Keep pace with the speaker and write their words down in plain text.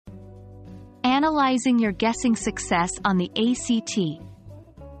Analyzing your guessing success on the ACT.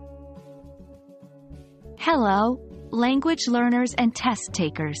 Hello, language learners and test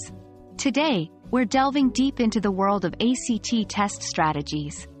takers. Today, we're delving deep into the world of ACT test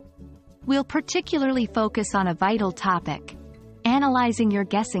strategies. We'll particularly focus on a vital topic: analyzing your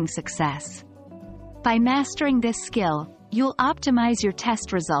guessing success. By mastering this skill, you'll optimize your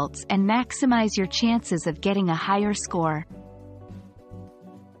test results and maximize your chances of getting a higher score.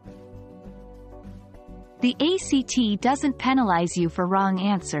 The ACT doesn't penalize you for wrong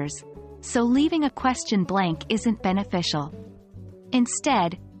answers, so leaving a question blank isn't beneficial.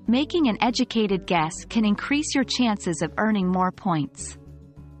 Instead, making an educated guess can increase your chances of earning more points.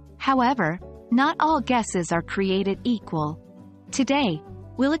 However, not all guesses are created equal. Today,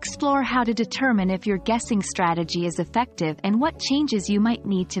 we'll explore how to determine if your guessing strategy is effective and what changes you might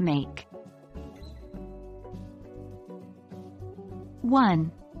need to make.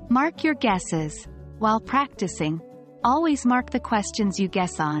 1. Mark your guesses. While practicing, always mark the questions you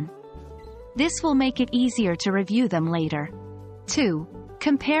guess on. This will make it easier to review them later. 2.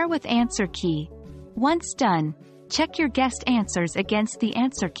 Compare with answer key. Once done, check your guessed answers against the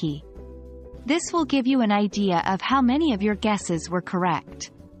answer key. This will give you an idea of how many of your guesses were correct.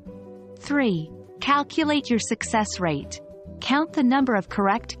 3. Calculate your success rate. Count the number of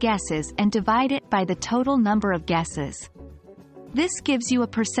correct guesses and divide it by the total number of guesses. This gives you a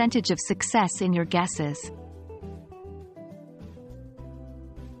percentage of success in your guesses.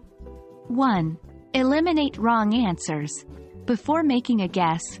 1. Eliminate wrong answers. Before making a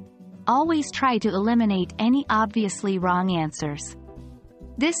guess, always try to eliminate any obviously wrong answers.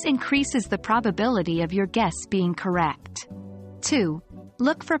 This increases the probability of your guess being correct. 2.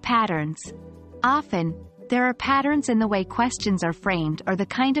 Look for patterns. Often, there are patterns in the way questions are framed or the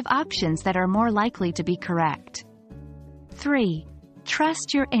kind of options that are more likely to be correct. 3.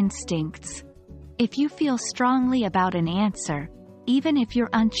 Trust your instincts. If you feel strongly about an answer, even if you're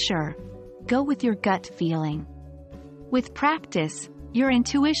unsure, go with your gut feeling. With practice, your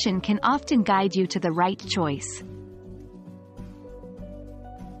intuition can often guide you to the right choice.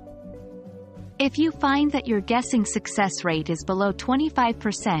 If you find that your guessing success rate is below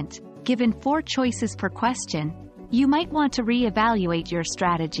 25%, given 4 choices per question, you might want to re-evaluate your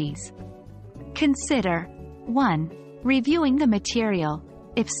strategies. Consider 1. Reviewing the material.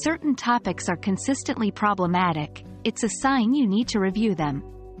 If certain topics are consistently problematic, it's a sign you need to review them.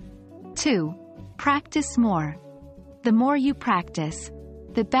 2. Practice more. The more you practice,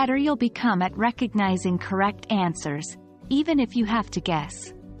 the better you'll become at recognizing correct answers, even if you have to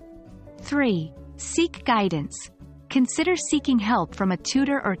guess. 3. Seek guidance. Consider seeking help from a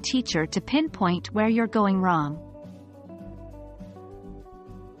tutor or teacher to pinpoint where you're going wrong.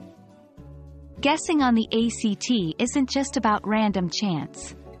 Guessing on the ACT isn't just about random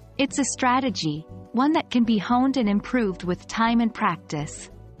chance. It's a strategy, one that can be honed and improved with time and practice.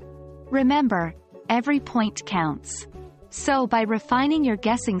 Remember, every point counts. So by refining your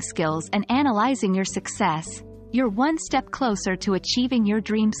guessing skills and analyzing your success, you're one step closer to achieving your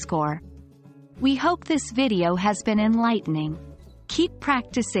dream score. We hope this video has been enlightening. Keep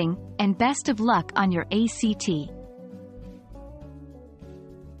practicing, and best of luck on your ACT.